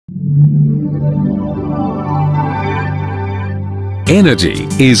Energy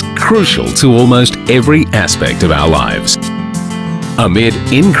is crucial to almost every aspect of our lives. Amid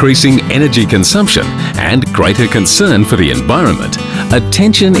increasing energy consumption and greater concern for the environment,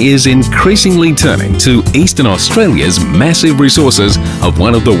 attention is increasingly turning to Eastern Australia's massive resources of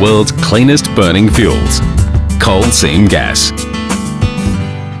one of the world's cleanest burning fuels, coal seam gas.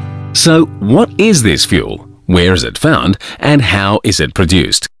 So what is this fuel? Where is it found and how is it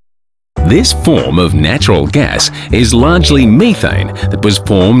produced? This form of natural gas is largely methane that was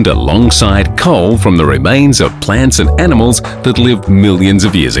formed alongside coal from the remains of plants and animals that lived millions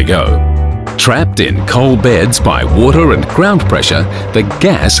of years ago. Trapped in coal beds by water and ground pressure, the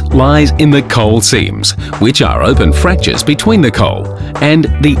gas lies in the coal seams, which are open fractures between the coal, and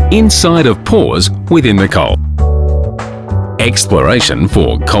the inside of pores within the coal. Exploration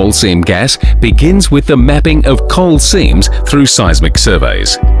for coal seam gas begins with the mapping of coal seams through seismic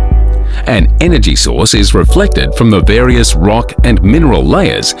surveys. An energy source is reflected from the various rock and mineral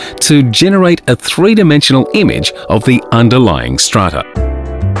layers to generate a three-dimensional image of the underlying strata.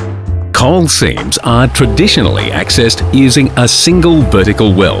 Coal seams are traditionally accessed using a single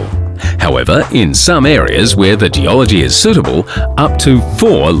vertical well. However, in some areas where the geology is suitable, up to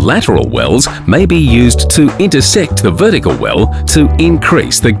 4 lateral wells may be used to intersect the vertical well to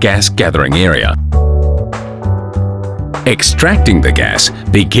increase the gas gathering area. Extracting the gas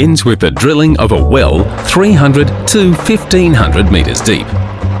begins with the drilling of a well 300 to 1500 meters deep.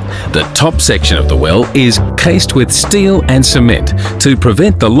 The top section of the well is cased with steel and cement to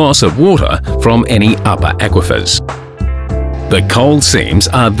prevent the loss of water from any upper aquifers. The coal seams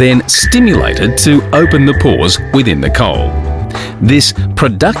are then stimulated to open the pores within the coal. This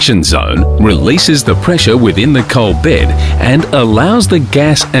production zone releases the pressure within the coal bed and allows the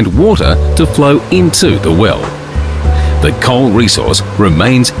gas and water to flow into the well. The coal resource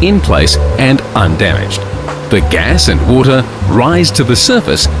remains in place and undamaged. The gas and water rise to the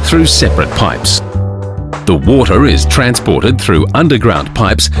surface through separate pipes. The water is transported through underground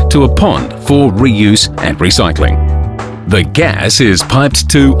pipes to a pond for reuse and recycling. The gas is piped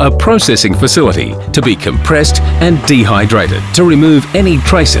to a processing facility to be compressed and dehydrated to remove any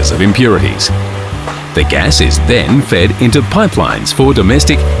traces of impurities. The gas is then fed into pipelines for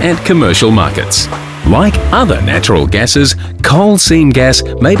domestic and commercial markets. Like other natural gases, coal seam gas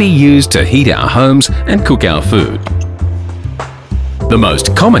may be used to heat our homes and cook our food. The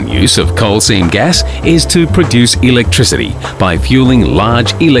most common use of coal seam gas is to produce electricity by fueling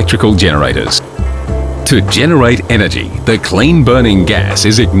large electrical generators. To generate energy, the clean-burning gas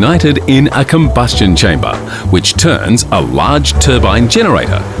is ignited in a combustion chamber, which turns a large turbine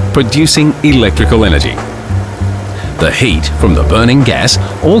generator, producing electrical energy. The heat from the burning gas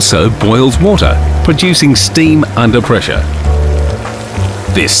also boils water, producing steam under pressure.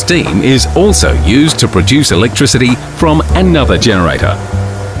 This steam is also used to produce electricity from another generator.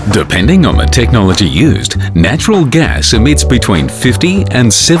 Depending on the technology used, natural gas emits between 50 and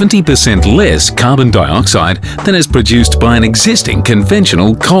 70% less carbon dioxide than is produced by an existing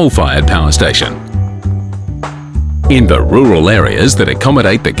conventional coal-fired power station. In the rural areas that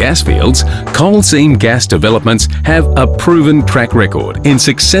accommodate the gas fields, coal seam gas developments have a proven track record in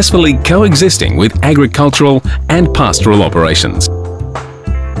successfully coexisting with agricultural and pastoral operations.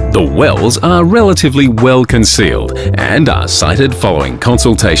 The wells are relatively well concealed and are sited following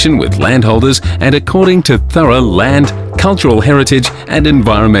consultation with landholders and according to thorough land, cultural heritage and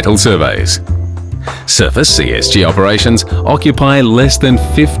environmental surveys. Surface CSG operations occupy less than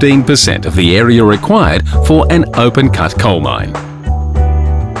 15% of the area required for an open-cut coal mine.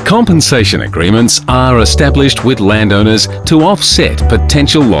 Compensation agreements are established with landowners to offset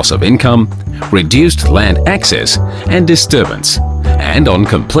potential loss of income, reduced land access and disturbance, and on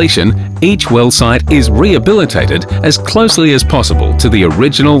completion, each well site is rehabilitated as closely as possible to the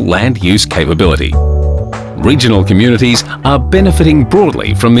original land use capability. Regional communities are benefiting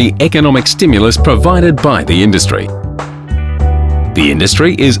broadly from the economic stimulus provided by the industry. The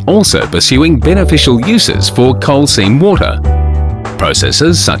industry is also pursuing beneficial uses for coal seam water.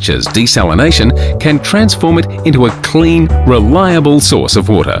 Processes such as desalination can transform it into a clean, reliable source of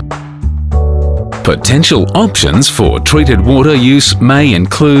water. Potential options for treated water use may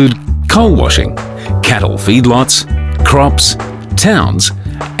include coal washing, cattle feedlots, crops, towns,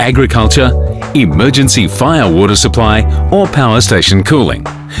 agriculture, emergency fire water supply or power station cooling,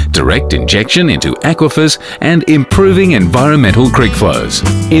 direct injection into aquifers and improving environmental creek flows.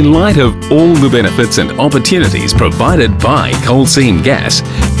 In light of all the benefits and opportunities provided by coal seam gas,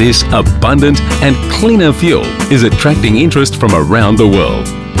 this abundant and cleaner fuel is attracting interest from around the world.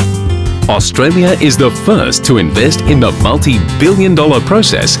 Australia is the first to invest in the multi-billion-dollar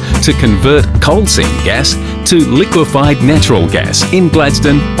process to convert coal seam gas to liquefied natural gas in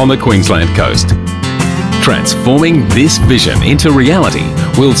Gladstone on the Queensland coast. Transforming this vision into reality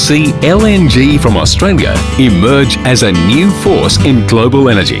will see LNG from Australia emerge as a new force in global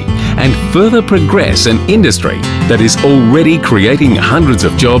energy and further progress an industry that is already creating hundreds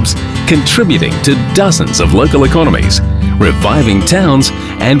of jobs, contributing to dozens of local economies, reviving towns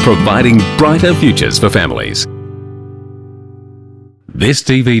and providing brighter futures for families. This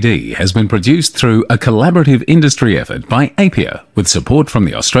DVD has been produced through a collaborative industry effort by APIA with support from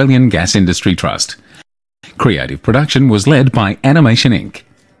the Australian Gas Industry Trust. Creative production was led by Animation Inc.